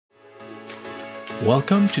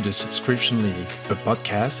Welcome to the Subscription League, a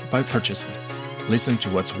podcast by Purchasely. Listen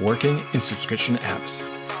to what's working in subscription apps.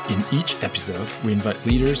 In each episode, we invite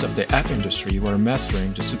leaders of the app industry who are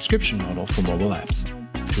mastering the subscription model for mobile apps.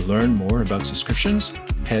 To learn more about subscriptions,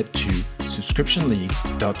 head to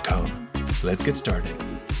subscriptionleague.com. Let's get started.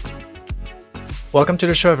 Welcome to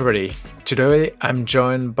the show, everybody. Today, I'm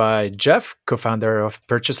joined by Jeff, co-founder of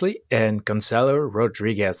Purchasely, and Gonzalo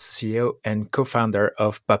Rodriguez, CEO and co-founder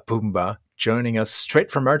of Papumba, joining us straight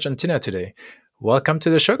from Argentina today. Welcome to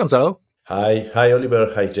the show, Gonzalo. Hi,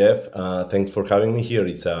 Oliver. Hi, Jeff. Thanks for having me here.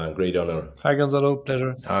 It's a great honor. Hi, Gonzalo.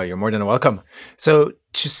 Pleasure. Oh, you're more than welcome. So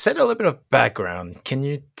to set a little bit of background, can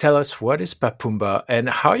you tell us what is Papumba and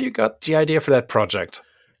how you got the idea for that project?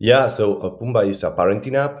 Yeah, so Papumba is a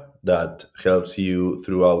parenting app that helps you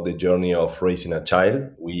throughout the journey of raising a child.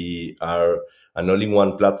 We are an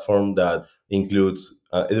all-in-one platform that includes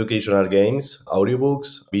educational games,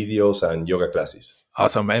 audiobooks, videos, and yoga classes.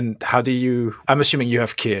 Awesome. And how do you, I'm assuming you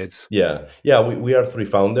have kids. Yeah, we are three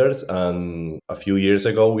founders. And a few years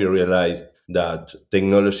ago, we realized that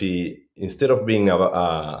technology, instead of being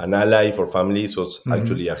an ally for families, was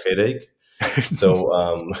actually a headache.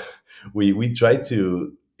 So we tried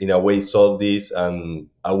to, in a way, solve this. And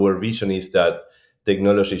our vision is that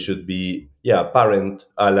technology should be, parent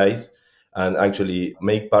allies and actually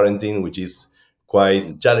make parenting, which is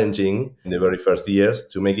quite challenging in the very first years,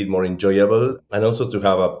 to make it more enjoyable and also to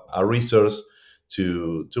have a resource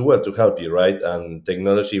to help you, right? And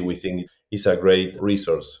technology, we think, is a great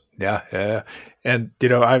resource. Yeah. And,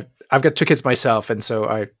 I've got two kids myself, and so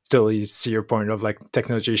I totally see your point of like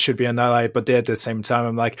technology should be an ally, but at the same time,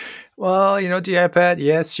 I'm like, well, the iPad,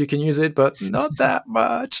 yes, you can use it, but not that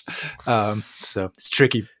much. So it's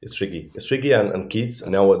tricky. It's tricky, and kids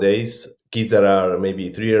nowadays, kids that are maybe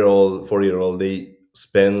 3-year-old, 4-year-old, they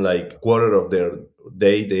spend like quarter of their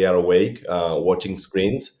day they are awake watching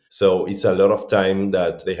screens. So it's a lot of time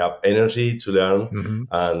that they have energy to learn.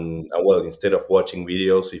 And instead of watching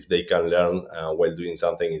videos, if they can learn while doing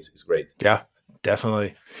something, it's great. Yeah,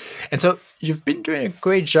 definitely. And so you've been doing a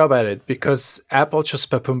great job at it, because Apple chose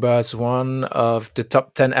Papumba as one of the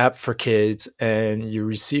top 10 app for kids, and you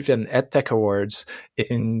received an EdTech Awards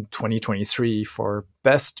in 2023 for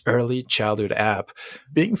Best Early Childhood App.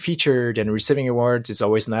 Being featured and receiving awards is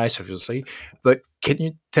always nice, obviously, but can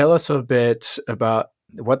you tell us a bit about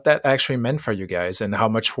what that actually meant for you guys and how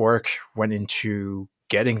much work went into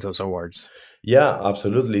getting those awards? Yeah,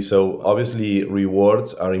 absolutely. So obviously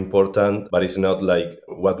rewards are important, but it's not like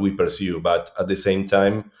what we pursue. But at the same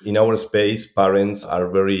time, in our space, parents are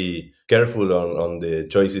very careful on the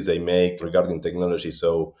choices they make regarding technology.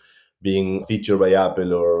 So being featured by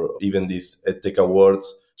Apple or even these EdTech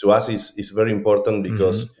Awards, to us is very important,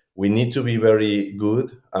 because we need to be very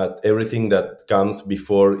good at everything that comes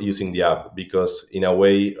before using the app. Because in a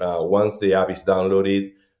way, once the app is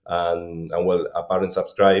downloaded, and a parent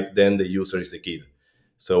subscribe, then the user is the kid.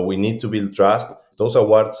 So we need to build trust. Those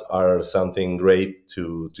awards are something great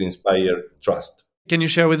to inspire trust. Can you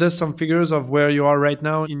share with us some figures of where you are right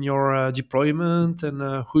now in your deployment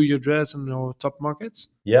and who you address in your top markets?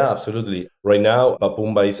 Yeah, absolutely. Right now,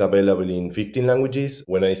 Papumba is available in 15 languages.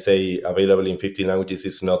 When I say available in 15 languages,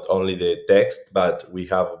 it's not only the text, but we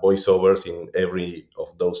have voiceovers in every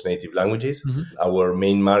of those native languages. Our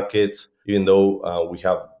main markets, even though we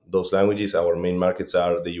have those languages, our main markets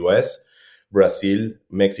are the US, Brazil,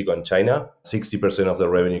 Mexico, and China. 60% of the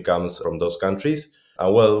revenue comes from those countries.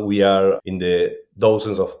 And we are in the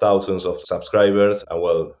dozens of thousands of subscribers.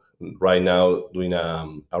 And right now doing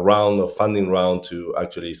a funding round to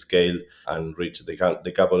actually scale and reach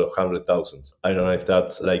the couple of 100,000. I don't know if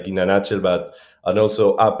that's like in a nutshell, and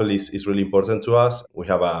also Apple is really important to us. We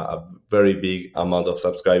have a very big amount of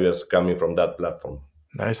subscribers coming from that platform.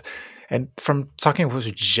 Nice. And from talking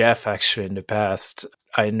with Jeff actually in the past,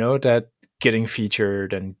 I know that getting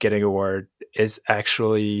featured and getting award is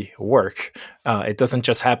actually work. It doesn't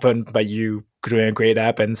just happen by you doing a great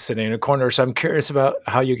app and sitting in a corner. So I'm curious about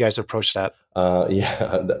how you guys approach that.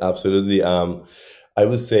 Yeah, absolutely. I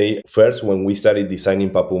would say first, when we started designing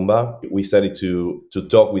Papumba, we started to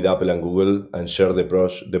talk with Apple and Google and share the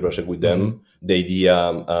project with them, the idea,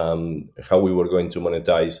 how we were going to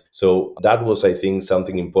monetize. So that was, I think,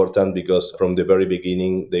 something important, because from the very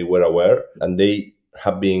beginning, they were aware and they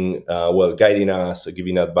have been, guiding us,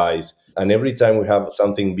 giving advice. And every time we have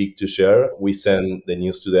something big to share, we send the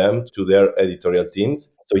news to them, to their editorial teams.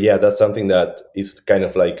 So yeah, that's something that is kind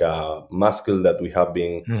of like a muscle that we have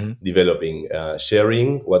been Mhm. developing,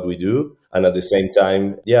 sharing what we do, and at the same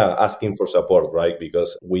time, yeah, asking for support, right?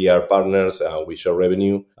 Because we are partners, we share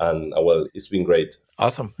revenue, and well, it's been great.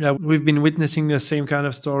 Awesome. Yeah, we've been witnessing the same kind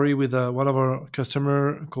of story with one of our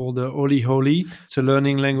customer called Holy Holy. It's a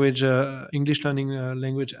learning language, English learning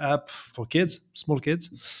language app for kids, small kids.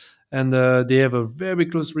 And they have a very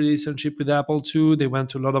close relationship with Apple too. They went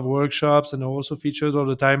to a lot of workshops and are also featured all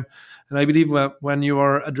the time. And I believe when you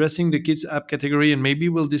are addressing the kids app category, and maybe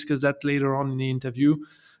we'll discuss that later on in the interview,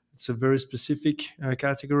 it's a very specific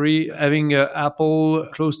category. Having Apple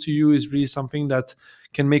close to you is really something that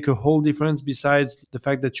can make a whole difference, besides the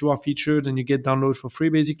fact that you are featured and you get download for free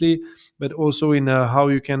basically, but also in how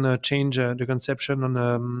you can change the conception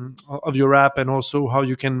of your app, and also how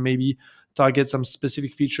you can maybe target some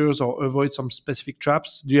specific features or avoid some specific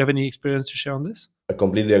traps. Do you have any experience to share on this? I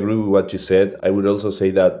completely agree with what you said. I would also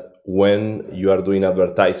say that when you are doing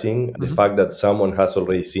advertising, the fact that someone has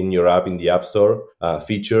already seen your app in the App Store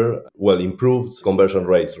feature, well, improves conversion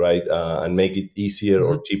rates, right? And make it easier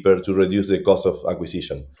or cheaper to reduce the cost of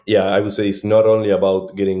acquisition. Yeah, I would say it's not only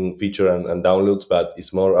about getting feature and downloads, but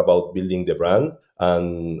it's more about building the brand.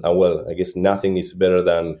 And well, I guess nothing is better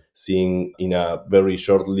than seeing in a very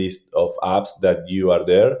short list of apps that you are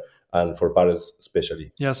there, and for parents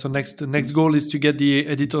especially. Yeah. So next goal is to get the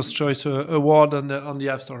Editor's Choice award on the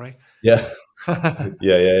App Store, right? Yeah,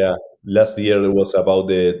 yeah. Last year it was about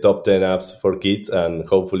the top 10 apps for kids, and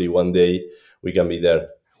hopefully one day we can be there.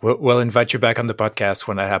 We'll invite you back on the podcast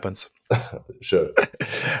when that happens. Sure.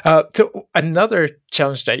 So another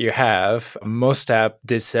challenge that you have, most app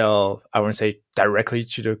they sell, I want to say directly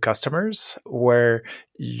to the customers, where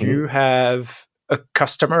you have a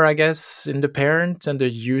customer, I guess, in the parent and the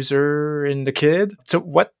user in the kid. So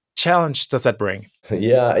what challenge does that bring?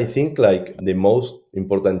 Yeah, I think like the most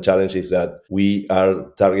important challenge is that we are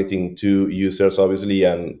targeting two users, obviously,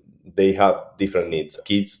 and they have different needs.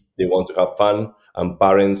 Kids, they want to have fun, and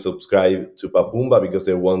parents subscribe to Papumba because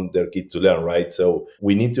they want their kids to learn, right? So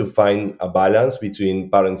we need to find a balance between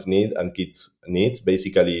parents' need and kids' needs.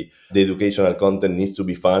 Basically, the educational content needs to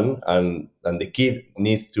be fun, and the kid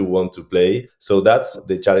needs to want to play. So that's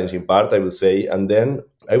the challenging part, I would say. And then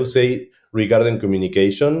I would say regarding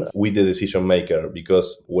communication with the decision maker,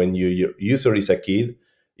 because when your user is a kid,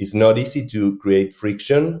 it's not easy to create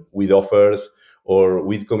friction with offers or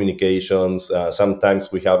with communications.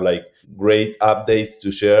 Sometimes we have like great updates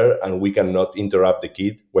to share and we cannot interrupt the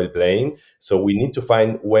kid while playing. So we need to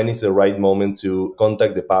find when is the right moment to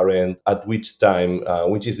contact the parent, at which time,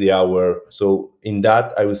 which is the hour. So in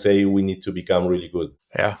that, I would say we need to become really good.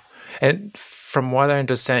 Yeah. And from what I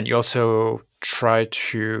understand, you also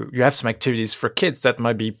you have some activities for kids that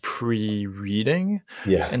might be pre-reading.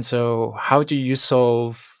 Yeah. And so how do you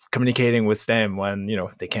solve communicating with them when,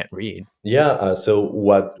 they can't read? Yeah, so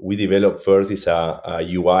what we developed first is a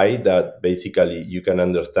UI that basically you can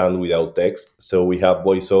understand without text. So we have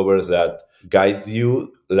voiceovers that guide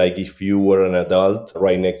you like if you were an adult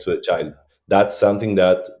right next to a child. That's something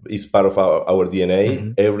that is part of our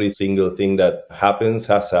DNA. Every single thing that happens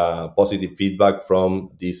has a positive feedback from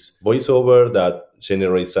this voiceover that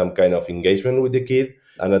generates some kind of engagement with the kid.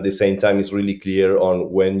 And at the same time, it's really clear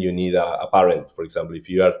on when you need a parent. For example, if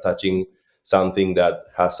you are touching something that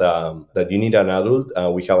has that you need an adult,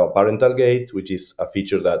 we have a parental gate, which is a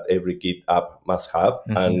feature that every kid app must have.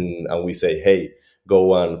 And we say, hey,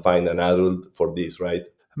 go and find an adult for this, right?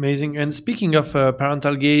 Amazing. And speaking of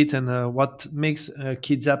parental gate and what makes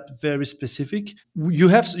kids app very specific, you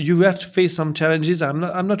have to face some challenges. I'm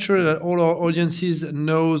not sure that all our audiences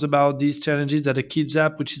knows about these challenges that a kids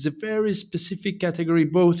app, which is a very specific category,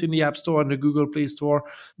 both in the App Store and the Google Play Store,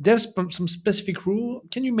 there's some specific rule.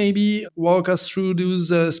 Can you maybe walk us through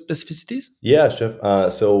those specificities? Yeah, chef.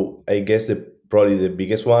 So I guess probably the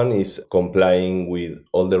biggest one is complying with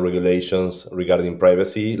all the regulations regarding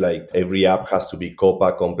privacy. Like every app has to be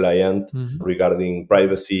COPPA compliant regarding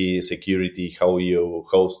privacy, security, how you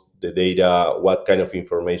host the data, what kind of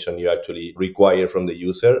information you actually require from the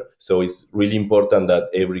user. So it's really important that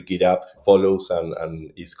every kid app follows and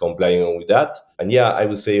is compliant with that. And yeah, I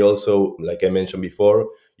would say also, like I mentioned before,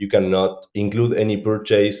 you cannot include any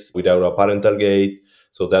purchase without a parental gate.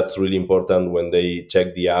 So that's really important when they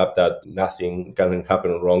check the app that nothing can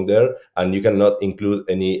happen wrong there. And you cannot include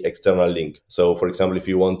any external link. So for example, if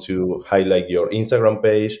you want to highlight your Instagram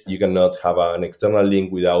page, you cannot have an external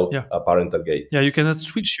link without a parental gate. Yeah, you cannot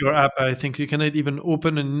switch your app. I think you cannot even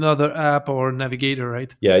open another app or navigator,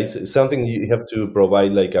 right? Yeah, it's something you have to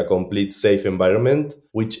provide like a complete safe environment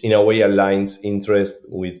which in a way aligns interest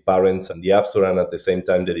with parents and the App Store and at the same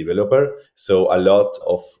time the developer. So a lot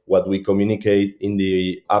of what we communicate in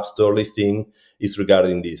the App Store listing is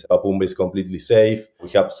regarding this. Papumba is completely safe. We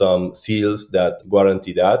have some seals that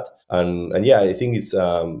guarantee that. And yeah, I think it's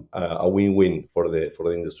a win-win for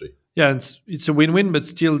the industry. Yeah, it's a win-win, but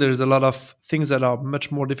still there's a lot of things that are much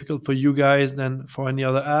more difficult for you guys than for any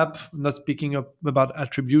other app. Not speaking about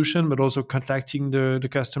attribution, but also contacting the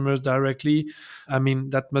customers directly. I mean,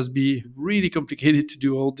 that must be really complicated to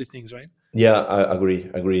do all the things, right? Yeah, I agree.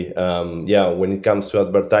 Yeah, when it comes to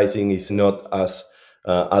advertising, it's not as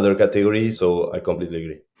other categories, so I completely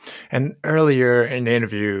agree. And earlier in the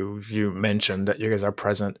interview, you mentioned that you guys are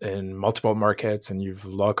present in multiple markets and you've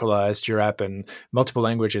localized your app in multiple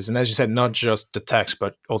languages. And as you said, not just the text,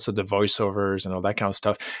 but also the voiceovers and all that kind of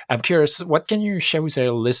stuff. I'm curious, what can you share with our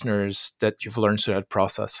listeners that you've learned through that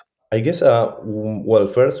process? I guess, well,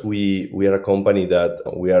 first, we are a company that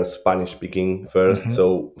we are Spanish speaking first. Mm-hmm.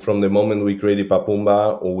 So from the moment we created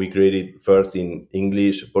Papumba, we created first in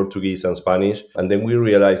English, Portuguese, and Spanish. And then we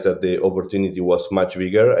realized that the opportunity was much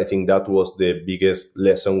bigger. I think that was the biggest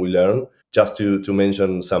lesson we learned. Just to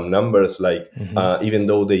mention some numbers, like even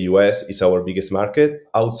though the US is our biggest market,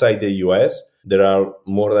 outside the US, there are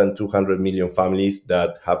more than 200 million families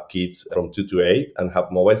that have kids from 2 to 8 and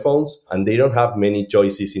have mobile phones, and they don't have many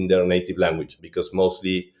choices in their native language because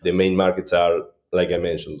mostly the main markets are, like I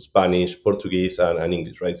mentioned, Spanish, Portuguese, and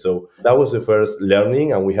English, right? So that was the first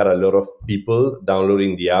learning, and we had a lot of people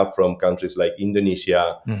downloading the app from countries like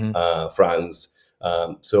Indonesia, France.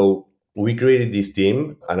 So we created this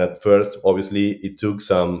team, and at first, obviously, it took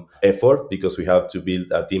some effort because we have to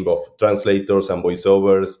build a team of translators and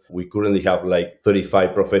voiceovers. We currently have like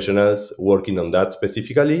 35 professionals working on that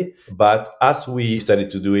specifically. But as we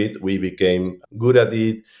started to do it, we became good at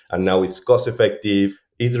it, and now it's cost effective.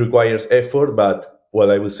 It requires effort, but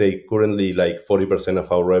well, I would say currently like 40%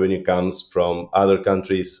 of our revenue comes from other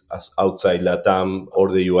countries as outside LATAM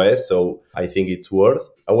or the US. So I think it's worth.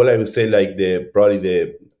 Well, I would say like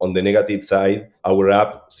on the negative side, our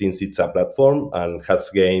app, since it's a platform and has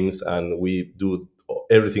games and we do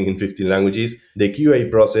everything in 15 languages, the QA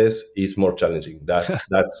process is more challenging. That's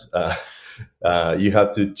you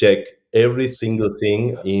have to check every single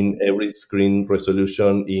thing in every screen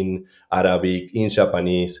resolution in Arabic, in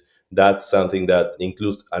Japanese. That's something that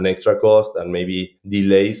includes an extra cost and maybe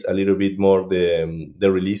delays a little bit more the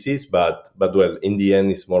releases. But well, in the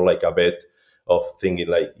end, it's more like a bet of thinking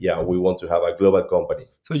like, yeah, we want to have a global company.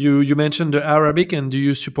 So you mentioned the Arabic, and do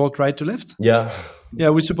you support right to left? Yeah. Yeah,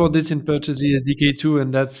 we support this in Purchase the SDK too,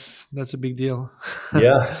 and that's a big deal.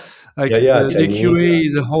 Yeah. Like yeah. the QA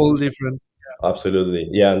is a whole different. Absolutely.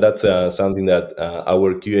 Yeah, and that's something that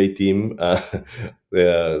our QA team,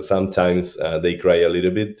 sometimes they cry a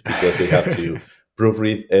little bit because they have to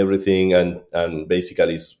proofread everything, and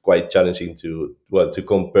basically it's quite challenging to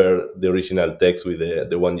compare the original text with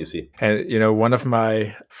the one you see. And one of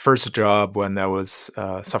my first job when I was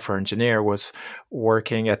a software engineer was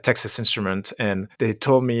working at Texas Instrument, and they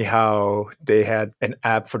told me how they had an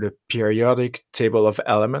app for the periodic table of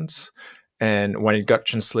elements. And when it got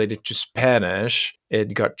translated to Spanish,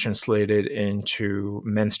 it got translated into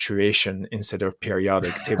menstruation instead of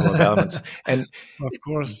periodic table of elements. And of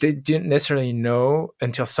course, they didn't necessarily know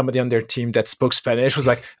until somebody on their team that spoke Spanish was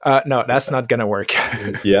like, no, that's not going to work.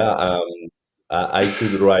 Yeah. I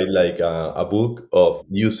could write like a book of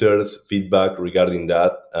users' feedback regarding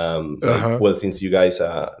that. Well, since you guys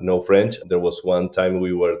know French, there was one time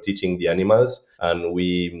we were teaching the animals, and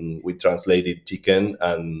we translated chicken,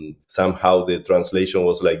 and somehow the translation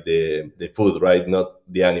was like the food, right? Not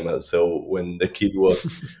the animals. So when the kid was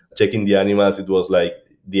checking the animals, it was like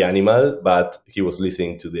the animal, but he was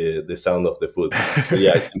listening to the sound of the food. So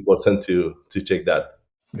yeah, it's important to check that.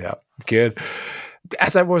 Yeah, good.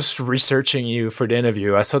 As I was researching you for the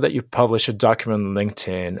interview, I saw that you published a document on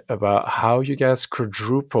LinkedIn about how you guys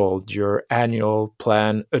quadrupled your annual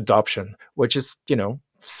plan adoption, which is,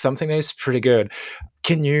 something that is pretty good.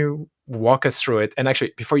 Can you walk us through it? And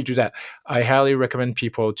actually, before you do that, I highly recommend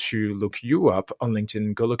people to look you up on LinkedIn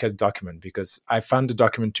and go look at the document, because I found the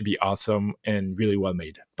document to be awesome and really well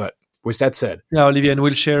made. But with that said, yeah, Olivier, and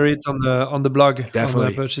we'll share it on the blog, definitely.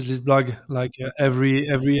 On the Purchase This blog. Like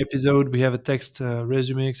every episode, we have a text,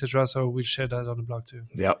 resume, etc. So we'll share that on the blog too.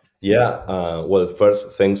 Yeah. Yeah, well,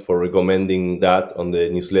 first, thanks for recommending that on the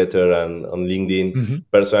newsletter and on LinkedIn. Hmm.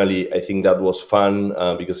 Personally, I think that was fun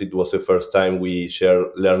because it was the first time we share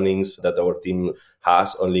learnings that our team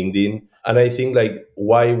has on LinkedIn. And I think like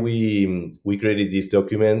why we created this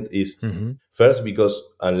document is Hmm. first because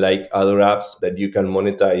unlike other apps that you can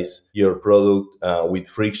monetize your product with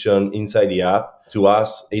friction inside the app, to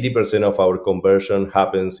us, 80% of our conversion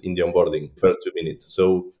happens in the onboarding, first 2 minutes.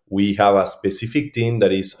 So we have a specific team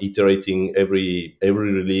that is iterating every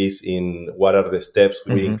release in what are the steps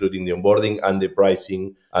we Hmm. include in the onboarding and the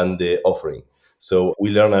pricing and the offering. So we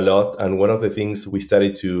learn a lot. And one of the things we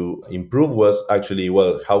started to improve was actually,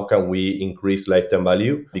 well, how can we increase lifetime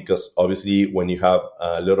value? Because obviously when you have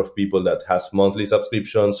a lot of people that has monthly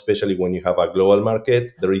subscriptions, especially when you have a global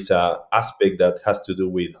market, there is a aspect that has to do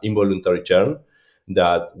with involuntary churn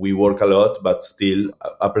that we work a lot, but still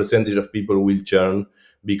a percentage of people will churn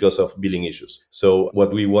because of billing issues. So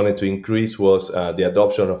what we wanted to increase was the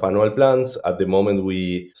adoption of annual plans. At the moment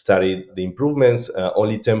we started the improvements,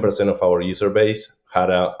 only 10% of our user base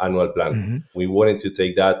had an annual plan. Hmm. We wanted to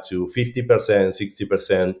take that to 50%,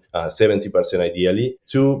 60%, 70% ideally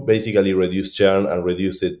to basically reduce churn and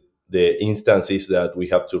reduce the instances that we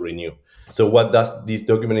have to renew. So what does this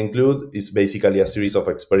document include is basically a series of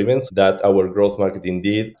experiments that our growth marketing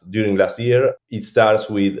did during last year. It starts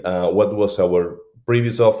with what was our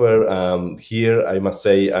previous offer. Here, I must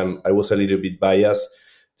say, I was a little bit biased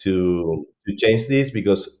to change this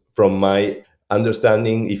because from my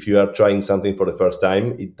understanding, if you are trying something for the first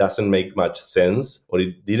time, it doesn't make much sense, or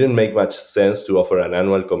it didn't make much sense to offer an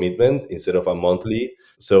annual commitment instead of a monthly.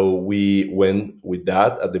 So we went with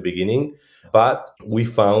that at the beginning. But we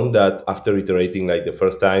found that after iterating like the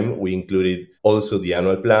first time, we included also the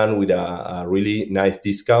annual plan with a really nice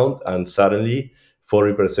discount. And suddenly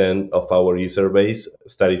 40% of our user base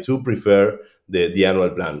started to prefer the annual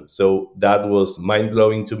plan. So that was mind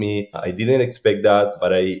blowing to me. I didn't expect that,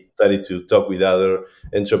 but I started to talk with other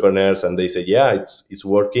entrepreneurs and they said, yeah, it's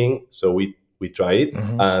working. So we try it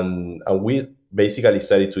Hmm. and we basically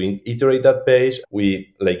started to iterate that page.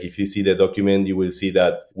 We, like, if you see the document, you will see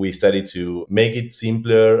that we started to make it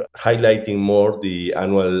simpler, highlighting more the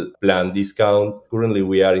annual plan discount. Currently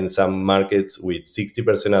we are in some markets with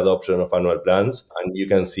 60% adoption of annual plans, and you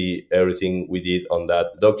can see everything we did on that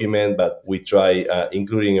document. But we try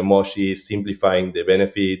including emojis, simplifying the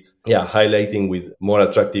benefits, highlighting with more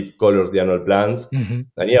attractive colors the annual plans. Hmm.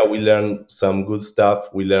 And yeah, we learned some good stuff.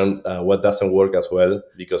 We learned what doesn't work as well,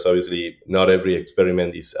 because obviously not every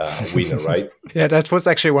experiment is a winner, right? Yeah, that was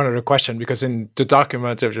actually one of the questions because in the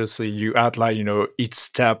document, obviously, you outline, each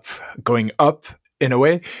step going up in a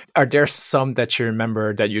way. Are there some that you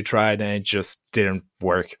remember that you tried and it just didn't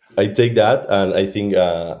work? I take that, and I think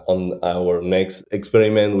on our next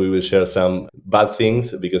experiment we will share some bad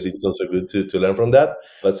things, because it's also good to learn from that.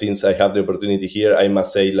 But since I have the opportunity here, I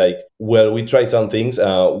must say, like, well, we tried some things.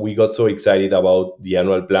 We got so excited about the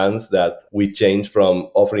annual plans that we changed from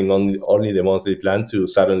offering only the monthly plan to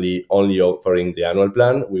suddenly only offering the annual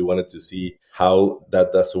plan. We wanted to see how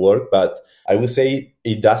that does work, but I would say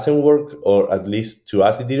it doesn't work, or at least to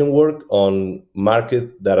us, it didn't work on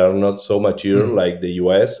markets that are not so mature, Hmm. like the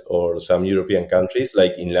US or some European countries,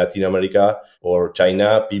 like in Latin America or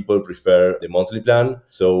China. People prefer the monthly plan.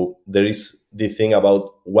 So there is the thing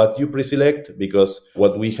about what you pre-select, because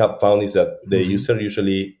what we have found is that the Hmm. user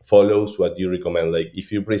usually follows what you recommend. Like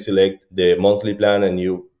if you pre-select the monthly plan and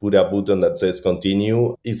you put a button that says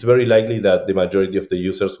continue, it's very likely that the majority of the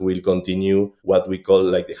users will continue what we call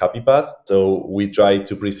like the happy path. So we tried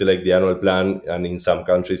to pre-select the annual plan, and in some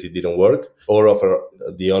countries it didn't work, or offer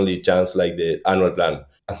the only chance like the annual plan.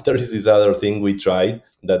 And there is this other thing we tried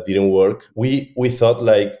that didn't work. We thought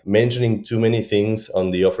like mentioning too many things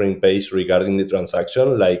on the offering page regarding the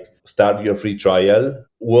transaction, like start your free trial,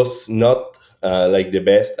 was not like the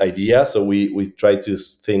best idea. So we tried to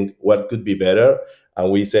think what could be better. And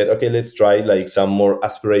we said, okay, let's try like some more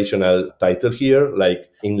aspirational title here, like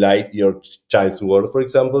enlighten your child's world, for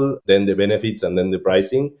example, then the benefits and then the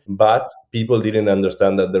pricing. But people didn't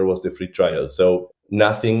understand that there was the free trial. So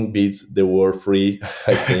nothing beats the word free,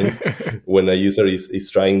 I think, when a user is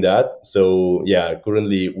trying that. So yeah,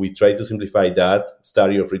 currently we try to simplify that.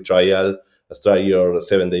 Start your free trial, start your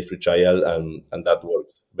 7-day free trial, and that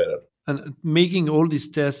works better. And making all these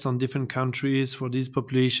tests on different countries for these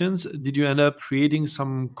populations, did you end up creating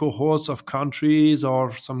some cohorts of countries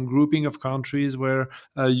or some grouping of countries where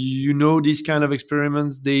these kind of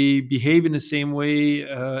experiments, they behave in the same way,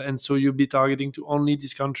 and so you'll be targeting to only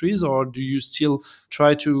these countries, or do you still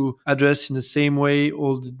try to address in the same way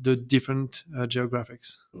all the different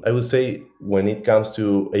geographics? I would say when it comes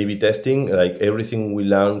to A/B testing, like everything we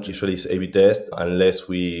launch usually is A/B test unless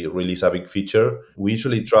we release a big feature. We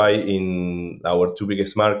usually try in our two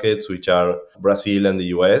biggest markets, which are Brazil and the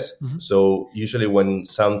US. Mm-hmm. So usually when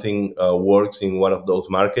something works in one of those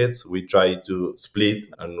markets, we try to split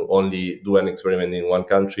and only do an experiment in one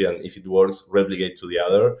country. And if it works, replicate to the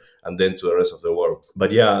other and then to the rest of the world.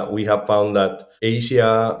 But yeah, we have found that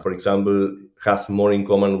Asia, for example, has more in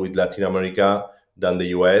common with Latin America than the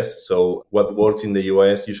US. So what works in the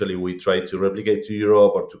US, usually we try to replicate to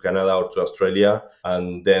Europe or to Canada or to Australia.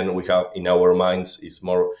 And then we have in our minds is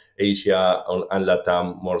more Asia and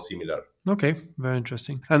Latam more similar. Okay, very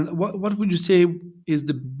interesting. And what would you say is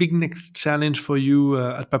the big next challenge for you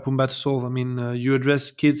at Papumba to solve? I mean, you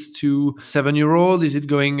address kids to 7-year-old. Is it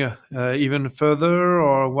going even further,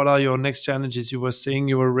 or what are your next challenges? You were saying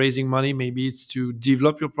you were raising money. Maybe it's to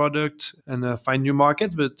develop your product and find new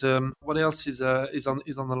markets. But what else is on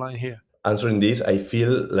the line here? Answering this, I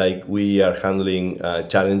feel like we are handling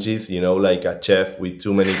challenges, like a chef with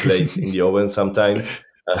too many plates in the oven sometimes.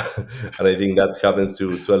 And I think that happens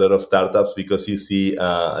to a lot of startups because you see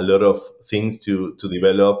a lot of things to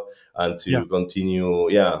develop and to continue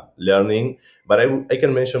learning. But I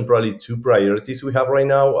can mention probably two priorities we have right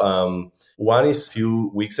now. One is a few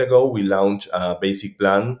weeks ago, we launched a basic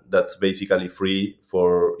plan that's basically free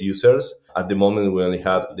for users. At the moment, we only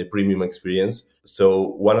have the premium experience. So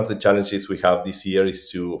one of the challenges we have this year is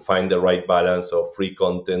to find the right balance of free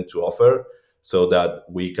content to offer so that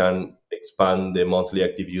we can expand the monthly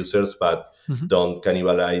active users, but don't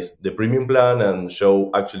cannibalize the premium plan and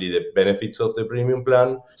show actually the benefits of the premium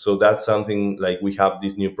plan. So that's something like we have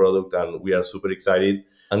this new product and we are super excited.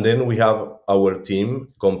 And then we have our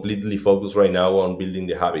team completely focused right now on building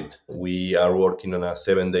the habit. We are working on a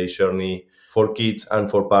 7-day journey for kids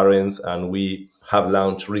and for parents. And we have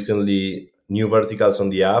launched recently new verticals on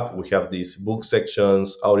the app. We have these book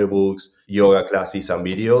sections, audiobooks, yoga classes, and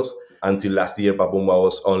videos. Until last year, Papumba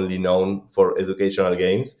was only known for educational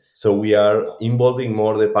games. So we are involving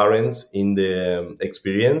more the parents in the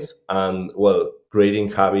experience and, creating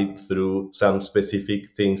habit through some specific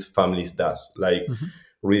things families does, like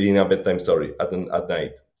reading a bedtime story at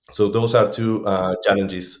night. So those are two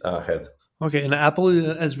challenges ahead. Okay, and Apple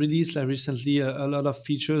has released recently a lot of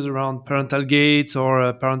features around parental gates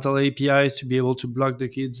or parental APIs to be able to block the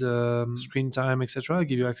kids' screen time, etc.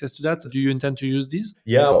 Give you access to that. Do you intend to use these?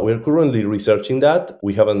 Yeah, we're currently researching that.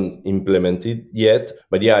 We haven't implemented yet,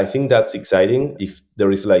 but I think that's exciting. If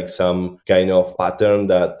there is like some kind of pattern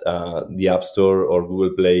that the App Store or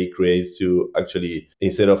Google Play creates to actually,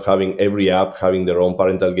 instead of having every app having their own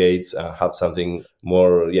parental gates, have something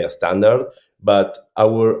more standard. But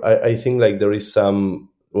I think like there is there are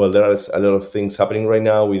a lot of things happening right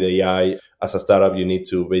now with AI. As a startup, you need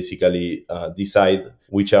to basically decide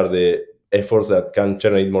which are the efforts that can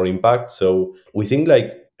generate more impact. So we think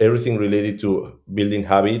like everything related to building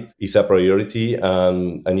habit is a priority.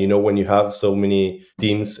 And when you have so many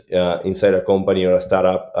teams inside a company or a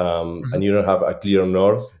startup and you don't have a clear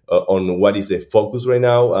north on what is the focus right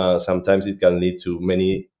now, sometimes it can lead to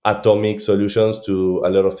many atomic solutions to a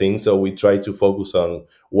lot of things. So we try to focus on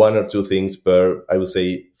one or two things per, I would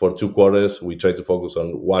say, for 2 quarters, we try to focus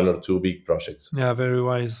on one or two big projects. Yeah, very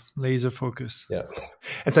wise. Laser focus. Yeah.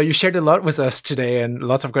 And so you shared a lot with us today and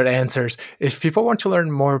lots of good answers. If people want to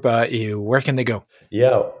learn more about you, where can they go?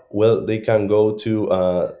 Yeah, they can go to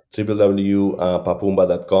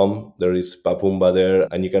www.papumba.com. There is Papumba there.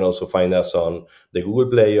 And you can also find us on the Google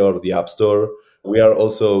Play or the App Store. We are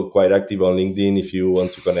also quite active on LinkedIn if you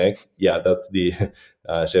want to connect. Yeah, that's the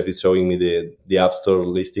chef is showing me the App Store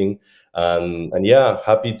listing. And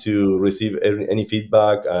happy to receive any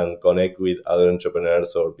feedback and connect with other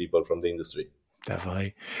entrepreneurs or people from the industry.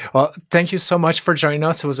 Definitely. Well, thank you so much for joining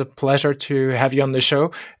us. It was a pleasure to have you on the show.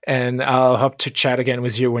 And I'll hope to chat again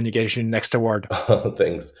with you when you get your next award.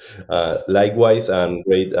 Thanks. Likewise, and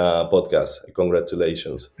great podcast.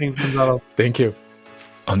 Congratulations. Thanks, Gonzalo. Thank you.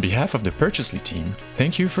 On behalf of the Purchasely team,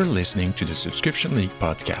 thank you for listening to the Subscription League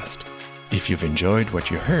podcast. If you've enjoyed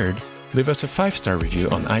what you heard, leave us a 5-star review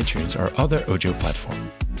on iTunes or other audio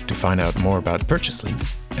platform. To find out more about Purchasely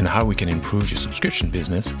and how we can improve your subscription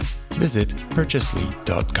business, visit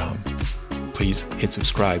purchasely.com. Please hit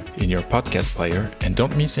subscribe in your podcast player and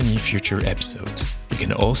don't miss any future episodes. You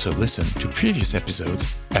can also listen to previous episodes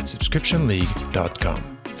at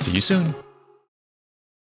subscriptionleague.com. See you soon!